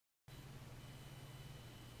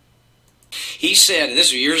He said, and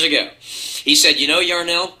this was years ago, he said, you know,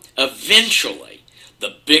 Yarnell, eventually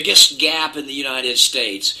the biggest gap in the United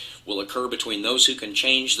States will occur between those who can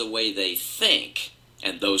change the way they think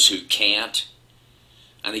and those who can't.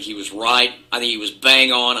 I think he was right. I think he was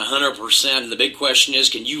bang on 100%. And the big question is,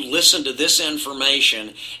 can you listen to this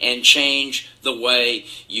information and change the way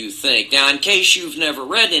you think? Now, in case you've never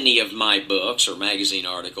read any of my books or magazine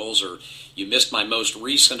articles, or you missed my most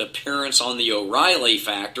recent appearance on the O'Reilly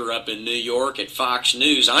Factor up in New York at Fox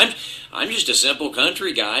News, I'm just a simple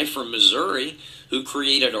country guy from Missouri who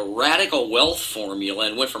created a radical wealth formula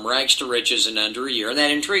and went from rags to riches in under a year, and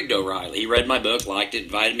that intrigued O'Reilly. He read my book, liked it,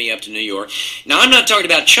 invited me up to New York. Now, I'm not talking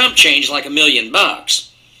about chump change like $1 million.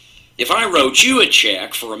 If I wrote you a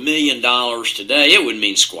check for $1 million today, it wouldn't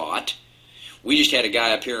mean squat. We just had a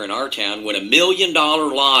guy up here in our town win $1 million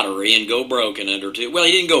lottery and go broke in under well,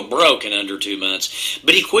 he didn't go broke in under 2 months,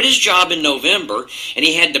 but he quit his job in November, and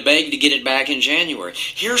he had to beg to get it back in January.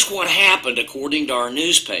 Here's what happened according to our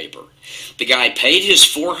newspaper. The guy paid his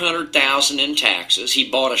 $400,000 in taxes. He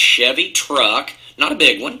bought a Chevy truck, not a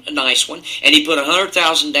big one, a nice one, and he put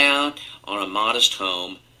 $100,000 down on a modest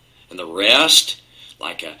home, and the rest,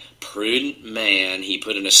 like a prudent man, he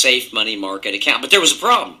put in a safe money market account. But there was a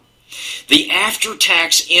problem. The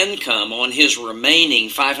after-tax income on his remaining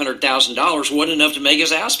 $500,000 wasn't enough to make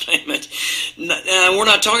his house payment. We're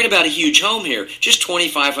not talking about a huge home here, just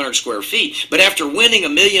 2,500 square feet. But after winning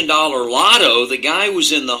 $1 million lotto, the guy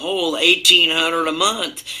was in the hole $1,800 a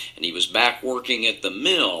month, and he was back working at the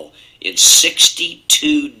mill in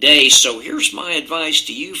 62 days. So here's my advice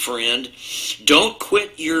to you, friend. Don't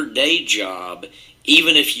quit your day job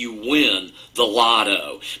even if you win the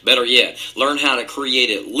lotto. Better yet, learn how to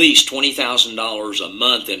create at least $20,000 a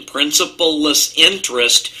month in principal-less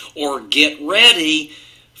interest, or get ready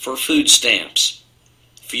for food stamps.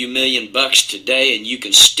 A few $1 million today and you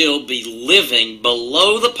can still be living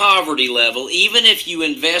below the poverty level even if you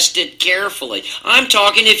invested carefully. I'm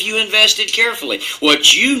talking if you invested carefully.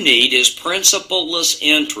 What you need is principal-less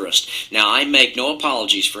interest. Now, I make no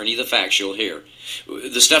apologies for any of the facts you'll hear.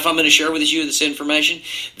 The stuff I'm going to share with you, this information,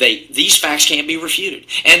 these facts can't be refuted.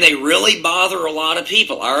 And they really bother a lot of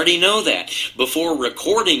people. I already know that. Before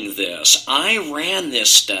recording this, I ran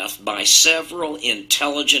this stuff by several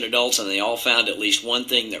intelligent adults, and they all found at least one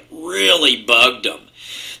thing that really bugged them.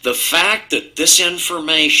 The fact that this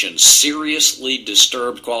information seriously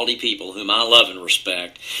disturbed quality people, whom I love and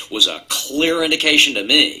respect, was a clear indication to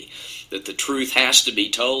me that the truth has to be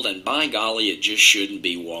told, and by golly, it just shouldn't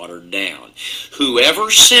be watered down.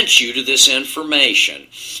 Whoever sent you to this information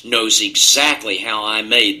knows exactly how I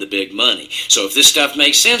made the big money. So if this stuff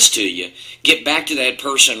makes sense to you, get back to that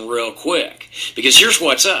person real quick. Because here's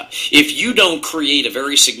what's up. If you don't create a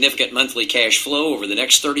very significant monthly cash flow over the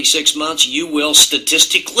next 36 months, you will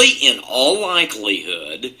statistically, in all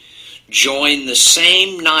likelihood, join the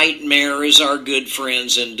same nightmare as our good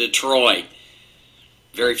friends in Detroit.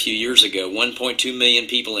 Very few years ago, 1.2 million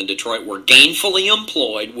people in Detroit were gainfully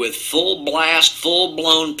employed with full-blast,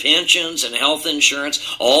 full-blown pensions and health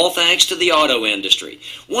insurance, all thanks to the auto industry.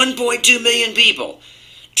 1.2 million people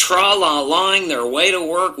tra-la-laing their way to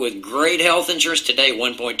work with great health insurance. Today,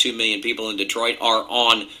 1.2 million people in Detroit are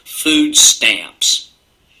on food stamps.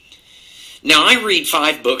 Now, I read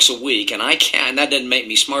 5 books a week, and that doesn't make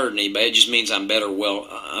me smarter than anybody. It just means I'm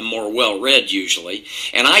more well-read usually.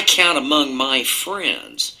 And I count among my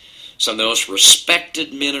friends some of the most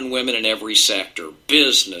respected men and women in every sector: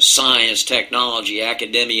 business, science, technology,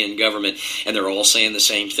 academia, and government. And they're all saying the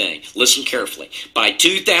same thing. Listen carefully. By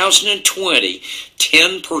 2020,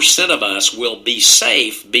 10% of us will be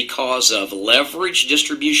safe because of leveraged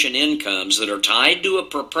distribution incomes that are tied to a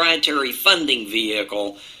proprietary funding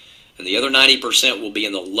vehicle, and the other 90% will be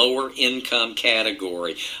in the lower income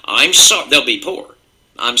category. They'll be poor.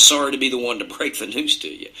 I'm sorry to be the one to break the news to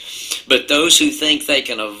you. But those who think they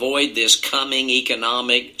can avoid this coming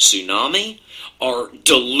economic tsunami are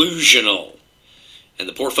delusional. And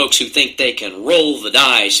the poor folks who think they can roll the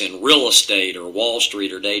dice in real estate or Wall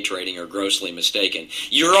Street or day trading are grossly mistaken.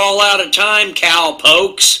 You're all out of time,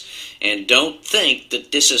 cowpokes. And don't think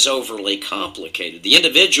that this is overly complicated. The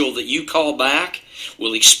individual that you call back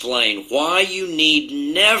will explain why you need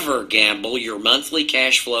never gamble your monthly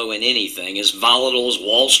cash flow in anything as volatile as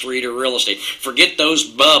Wall Street or real estate. Forget those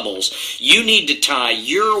bubbles. You need to tie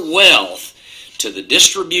your wealth to the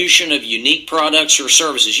distribution of unique products or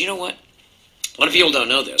services. You know what? A lot of people don't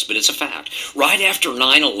know this, but it's a fact. Right after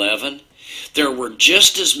 9/11, there were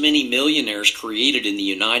just as many millionaires created in the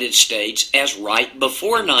United States as right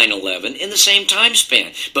before 9/11 in the same time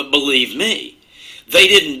span. But believe me, They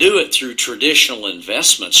didn't do it through traditional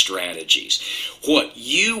investment strategies. What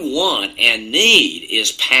you want and need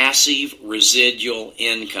is passive residual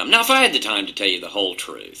income. Now, if I had the time to tell you the whole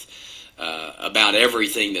truth about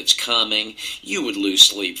everything that's coming, you would lose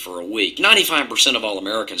sleep for a week. 95% of all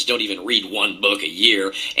Americans don't even read one book a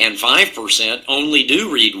year, and 5% only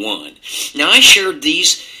do read one. Now, I shared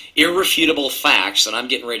these irrefutable facts that I'm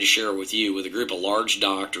getting ready to share with you with a group of large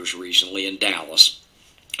doctors recently in Dallas.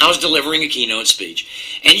 I was delivering a keynote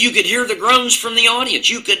speech, and you could hear the groans from the audience.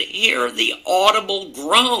 You could hear the audible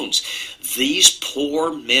groans. These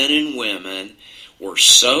poor men and women were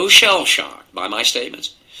so shell-shocked by my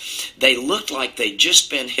statements. They looked like they'd just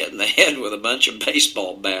been hit in the head with a bunch of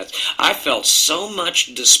baseball bats. I felt so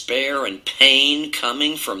much despair and pain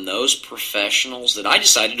coming from those professionals that I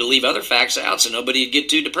decided to leave other facts out so nobody would get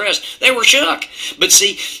too depressed. They were shook. But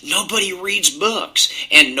see, nobody reads books,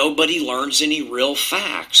 and nobody learns any real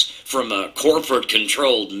facts from a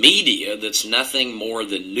corporate-controlled media that's nothing more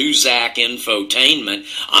than Newsac infotainment.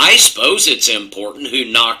 I suppose it's important who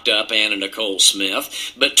knocked up Anna Nicole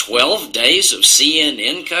Smith, but 12 days of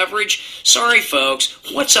CNN coverage? Sorry, folks,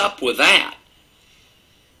 what's up with that?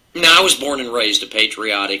 Now, I was born and raised a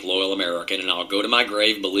patriotic, loyal American, and I'll go to my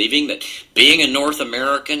grave believing that being a North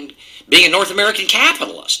American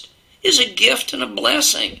capitalist is a gift and a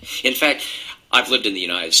blessing. In fact, I've lived in the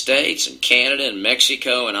United States and Canada and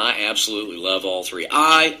Mexico, and I absolutely love all three.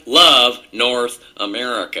 I love North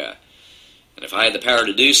America. And if I had the power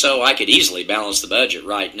to do so, I could easily balance the budget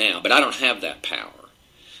right now. But I don't have that power.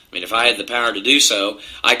 I mean, if I had the power to do so,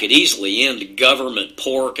 I could easily end government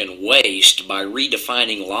pork and waste by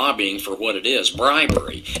redefining lobbying for what it is,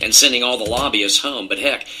 bribery, and sending all the lobbyists home. But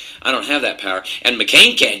heck, I don't have that power. And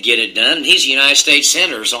McCain can't get it done. He's a United States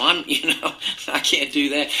Senator, so I can't do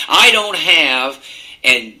that. I don't have,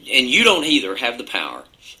 and you don't either have the power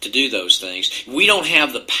to do those things. We don't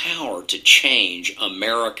have the power to change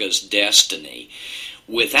America's destiny.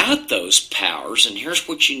 Without those powers, and here's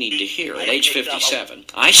what you need to hear. At age 57,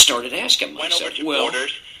 I started asking myself, well,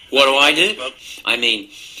 what do I do? I mean,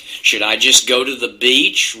 should I just go to the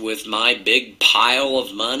beach with my big pile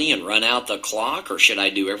of money and run out the clock, or should I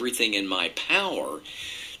do everything in my power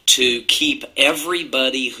to keep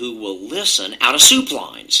everybody who will listen out of soup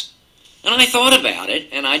lines? And I thought about it,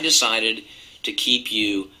 and I decided to keep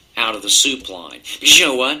you out of the soup line. Because you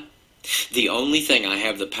know what? The only thing I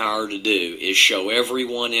have the power to do is show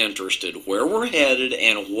everyone interested where we're headed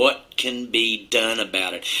and what can be done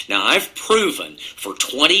about it. Now, I've proven for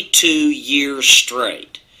 22 years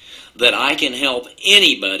straight that I can help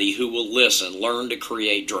anybody who will listen learn to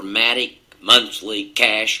create dramatic monthly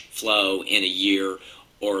cash flow in a year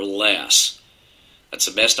or less. That's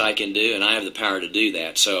the best I can do, and I have the power to do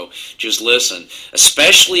that. So just listen,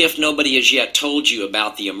 especially if nobody has yet told you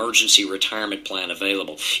about the emergency retirement plan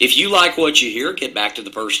available. If you like what you hear, get back to the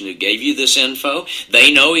person who gave you this info. They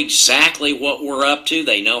know exactly what we're up to.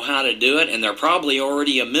 They know how to do it, and they're probably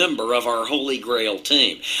already a member of our Holy Grail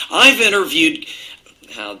team. I've interviewed...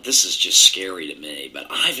 Now, this is just scary to me, but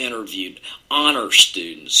I've interviewed honor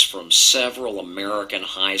students from several American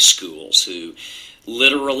high schools who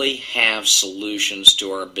literally have solutions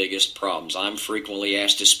to our biggest problems. I'm frequently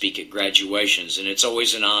asked to speak at graduations, and it's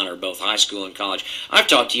always an honor, both high school and college. I've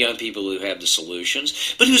talked to young people who have the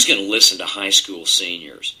solutions, but who's going to listen to high school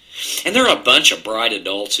seniors? And there are a bunch of bright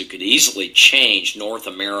adults who could easily change North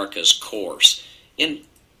America's course in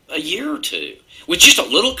a year or two with just a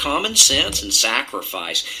little common sense and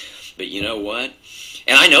sacrifice. But you know what?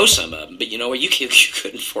 And I know some of them, but you know what? You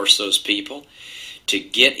couldn't force those people to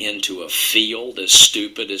get into a field as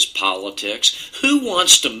stupid as politics. Who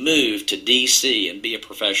wants to move to D.C. and be a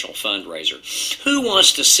professional fundraiser? Who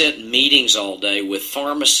wants to sit in meetings all day with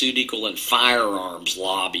pharmaceutical and firearms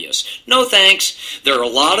lobbyists? No thanks. There are a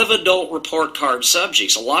lot of adult report card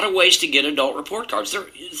subjects, a lot of ways to get adult report cards.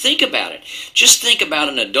 Think about it. Just think about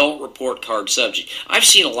an adult report card subject. I've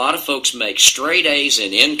seen a lot of folks make straight A's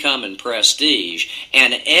in income and prestige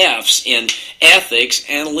and F's in ethics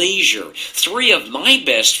and leisure. 3 of my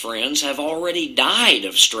best friends have already died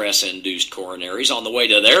of stress-induced coronaries on the way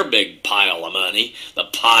to their big pile of money, the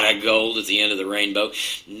pot of gold at the end of the rainbow.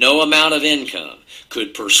 No amount of income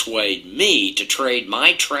could persuade me to trade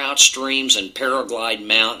my trout streams and paraglide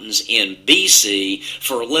mountains in BC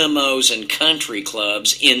for limos and country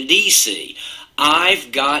clubs in DC.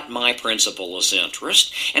 I've got my principalist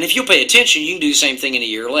interest, and if you'll pay attention, you can do the same thing in a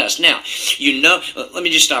year or less. Now, let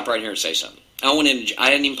me just stop right here and say something. I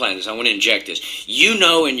didn't even plan this. I want to inject this. You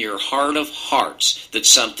know in your heart of hearts that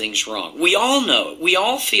something's wrong. We all know it. We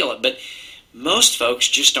all feel it, but most folks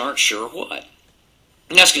just aren't sure what.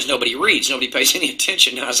 And that's because nobody reads, nobody pays any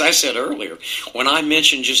attention. Now, as I said earlier, when I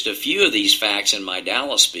mentioned just a few of these facts in my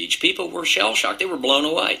Dallas speech, people were shell-shocked. They were blown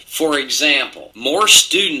away. For example, more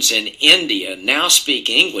students in India now speak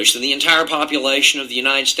English than the entire population of the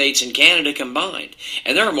United States and Canada combined.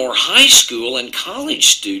 And there are more high school and college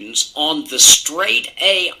students on the straight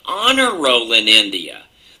A honor roll in India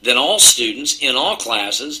than all students in all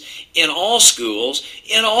classes, in all schools,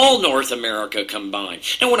 in all North America combined.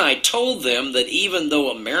 Now, when I told them that even though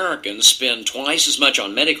Americans spend twice as much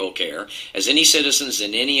on medical care as any citizens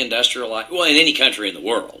in any industrialized, well, in any country in the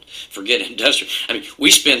world, forget industrial, I mean, we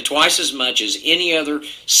spend twice as much as any other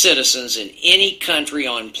citizens in any country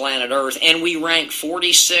on planet Earth, and we rank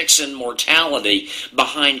 46 in mortality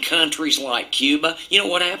behind countries like Cuba. You know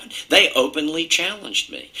what happened? They openly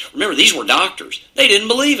challenged me. Remember, these were doctors. They didn't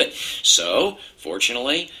believe it. So,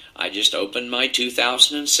 fortunately, I just opened my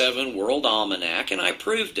 2007 World Almanac and I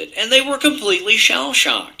proved it. And they were completely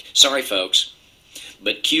shell-shocked. Sorry, folks,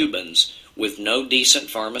 but Cubans with no decent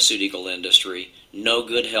pharmaceutical industry, no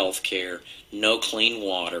good health care, no clean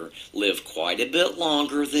water, live quite a bit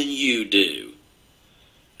longer than you do.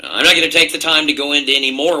 Now, I'm not going to take the time to go into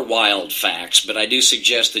any more wild facts, but I do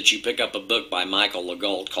suggest that you pick up a book by Michael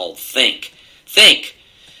Legault called Think. Think!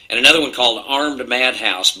 And another one called Armed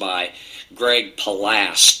Madhouse by Greg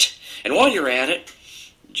Palast. And while you're at it,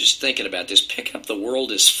 just thinking about this, pick up The World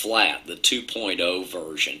is Flat, the 2.0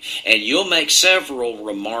 version, and you'll make several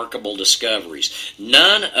remarkable discoveries.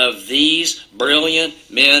 None of these brilliant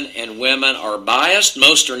men and women are biased.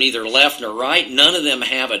 Most are neither left nor right. None of them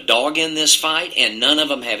have a dog in this fight, and none of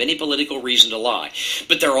them have any political reason to lie.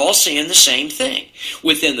 But they're all saying the same thing.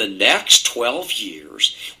 Within the next 12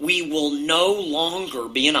 years, we will no longer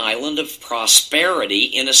be an island of prosperity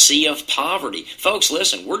in a sea of poverty. Folks,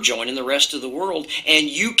 listen, we're joining the rest of the world, and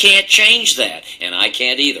you can't change that, and I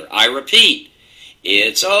can't either. I repeat,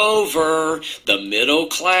 it's over. The middle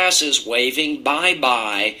class is waving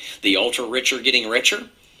bye-bye. The ultra-rich are getting richer,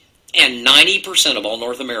 and 90% of all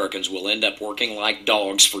North Americans will end up working like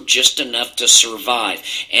dogs for just enough to survive.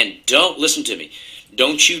 And don't, listen to me,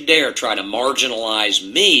 don't you dare try to marginalize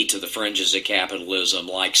me to the fringes of capitalism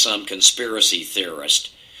like some conspiracy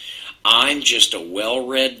theorist. I'm just a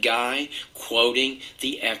well-read guy quoting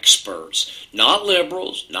the experts. Not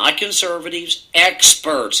liberals, not conservatives,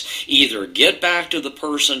 experts. Either get back to the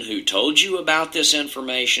person who told you about this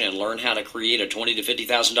information and learn how to create a $20,000 to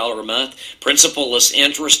 $50,000 a month principal-less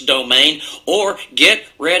interest domain, or get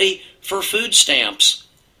ready for food stamps.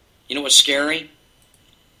 You know what's scary?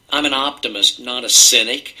 I'm an optimist, not a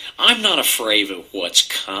cynic. I'm not afraid of what's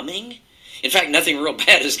coming. In fact, nothing real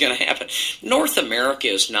bad is going to happen. North America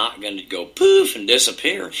is not going to go poof and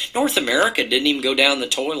disappear. North America didn't even go down the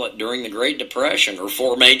toilet during the Great Depression or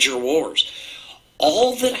 4 major wars.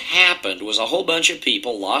 All that happened was a whole bunch of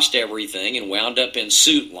people lost everything and wound up in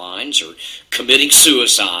suit lines or committing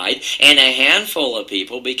suicide, and a handful of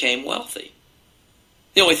people became wealthy.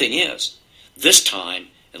 The only thing is, this time,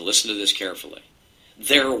 and listen to this carefully,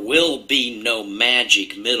 there will be no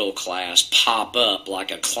magic middle class pop up like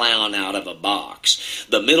a clown out of a box.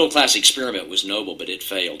 The middle class experiment was noble, but it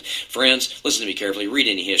failed. Friends, listen to me carefully. Read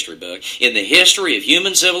any history book. In the history of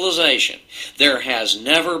human civilization, there has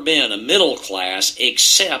never been a middle class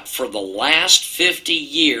except for the last 50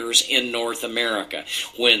 years in North America.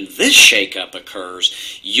 When this shakeup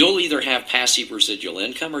occurs, you'll either have passive residual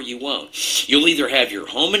income or you won't. You'll either have your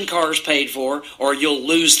home and cars paid for or you'll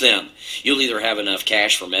lose them. You'll either have enough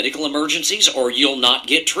cash for medical emergencies or you'll not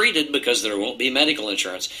get treated because there won't be medical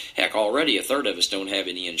insurance. Heck, already a third of us don't have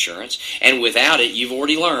any insurance. And without it, you've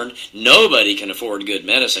already learned, nobody can afford good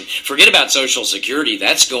medicine. Forget about Social Security.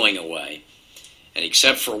 That's going away. And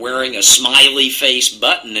except for wearing a smiley face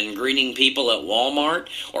button and greeting people at Walmart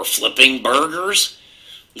or flipping burgers,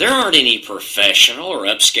 there aren't any professional or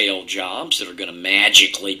upscale jobs that are going to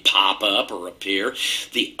magically pop up or appear.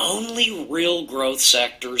 The only real growth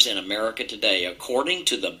sectors in America today, according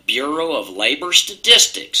to the Bureau of Labor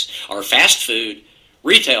Statistics, are fast food,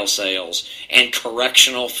 retail sales, and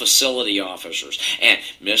correctional facility officers. And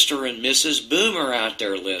Mr. and Mrs. Boomer out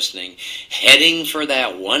there listening, heading for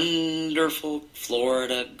that wonderful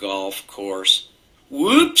Florida golf course.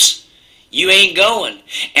 Whoops! You ain't going.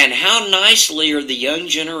 And how nicely are the young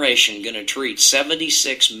generation going to treat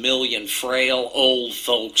 76 million frail old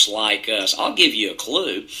folks like us? I'll give you a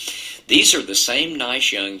clue. These are the same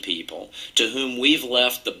nice young people to whom we've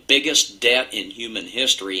left the biggest debt in human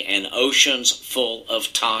history and oceans full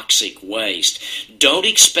of toxic waste. Don't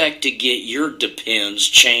expect to get your Depends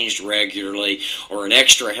changed regularly or an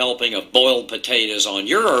extra helping of boiled potatoes on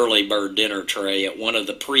your early bird dinner tray at one of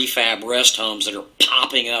the prefab rest homes that are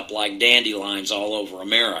popping up like dandelions all over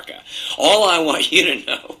America. All I want you to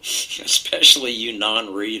know, especially you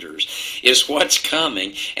non-readers, is what's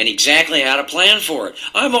coming and exactly how to plan for it.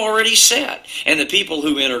 I'm already set, and the people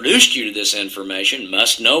who introduced you to this information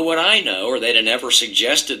must know what I know, or they'd have never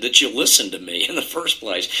suggested that you listen to me in the first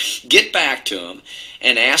place. Get back to them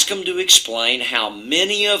and ask them to explain how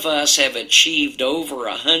many of us have achieved over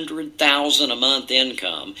 $100,000 a month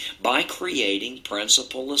income by creating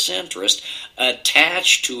principal-less interest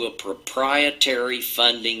attached to a proprietary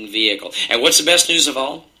funding vehicle. And what's the best news of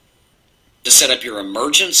all? To set up your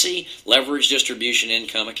emergency leverage distribution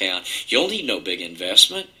income account, you'll need no big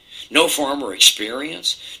investment, no farmer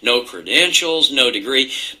experience, no credentials, no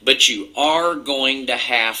degree, but you are going to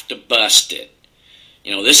have to bust it.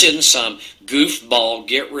 You know, this isn't some goofball,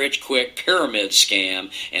 get-rich-quick pyramid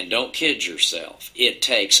scam, and don't kid yourself. It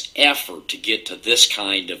takes effort to get to this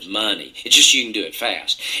kind of money. It's just you can do it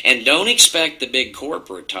fast. And don't expect the big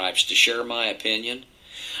corporate types to share my opinion.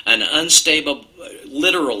 An unstable,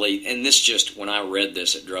 literally, and this just, when I read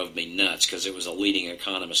this, it drove me nuts because it was a leading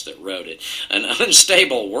economist that wrote it. An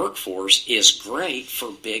unstable workforce is great for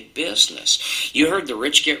big business. You heard the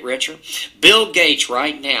rich get richer? Bill Gates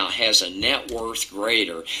right now has a net worth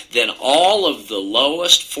greater than all of the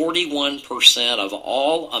lowest 41% of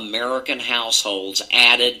all American households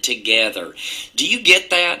added together. Do you get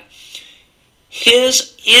that?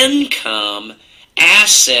 His income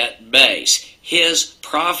asset base, his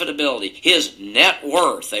profitability, his net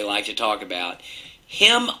worth, they like to talk about,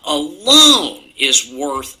 him alone is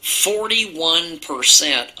worth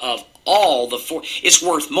 41% of all the it's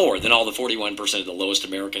worth more than all the 41% of the lowest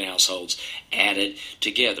American households added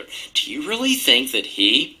together. Do you really think that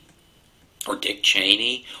he or Dick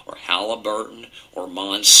Cheney or Halliburton or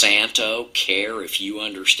Monsanto care if you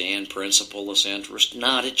understand principal-less interest?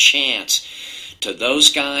 Not a chance. To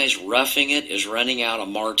those guys, roughing it is running out of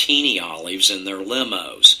martini olives in their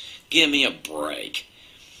limos. Give me a break.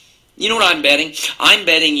 You know what I'm betting? I'm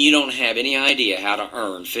betting you don't have any idea how to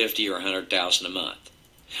earn $50,000 or $100,000 a month.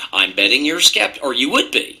 I'm betting you're skeptical, or you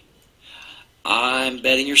would be. I'm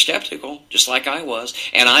betting you're skeptical, just like I was.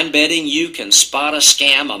 And I'm betting you can spot a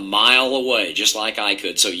scam a mile away, just like I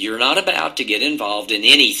could. So you're not about to get involved in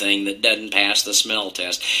anything that doesn't pass the smell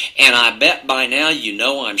test. And I bet by now you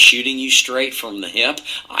know I'm shooting you straight from the hip.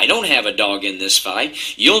 I don't have a dog in this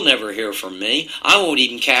fight. You'll never hear from me. I won't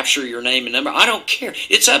even capture your name and number. I don't care.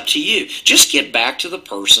 It's up to you. Just get back to the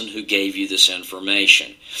person who gave you this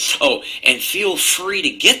information. Oh, and feel free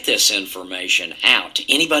to get this information out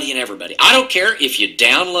to anybody and everybody. I don't care if you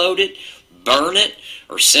download it, burn it,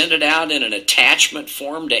 or send it out in an attachment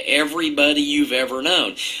form to everybody you've ever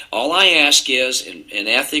known. All I ask is, in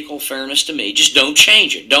ethical fairness to me, just don't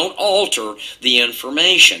change it. Don't alter the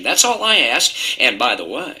information. That's all I ask. And by the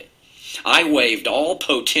way, I waived all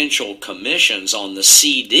potential commissions on the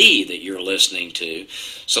CD that you're listening to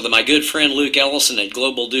so that my good friend Luke Ellison at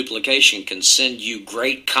Global Duplication can send you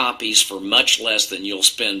great copies for much less than you'll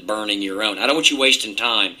spend burning your own. I don't want you wasting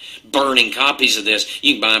time burning copies of this.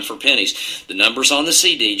 You can buy them for pennies. The number's on the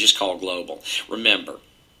CD. Just call Global. Remember,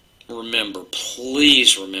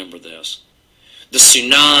 please remember this. The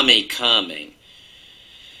tsunami coming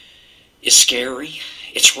is scary.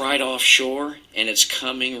 It's right offshore, and it's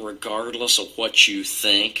coming regardless of what you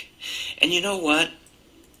think. And you know what?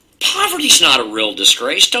 Poverty's not a real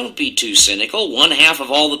disgrace. Don't be too cynical. 1/2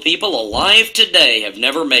 of all the people alive today have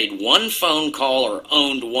never made one phone call or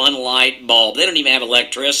owned one light bulb. They don't even have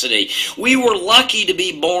electricity. We were lucky to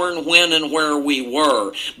be born when and where we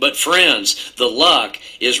were. But friends, the luck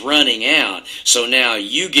is running out. So now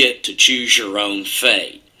you get to choose your own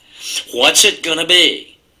fate. What's it going to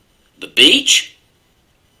be? The beach?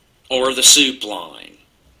 Or the soup line?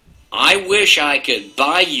 I wish I could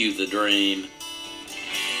buy you the dream,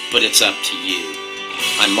 but it's up to you.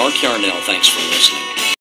 I'm Mark Yarnell. Thanks for listening.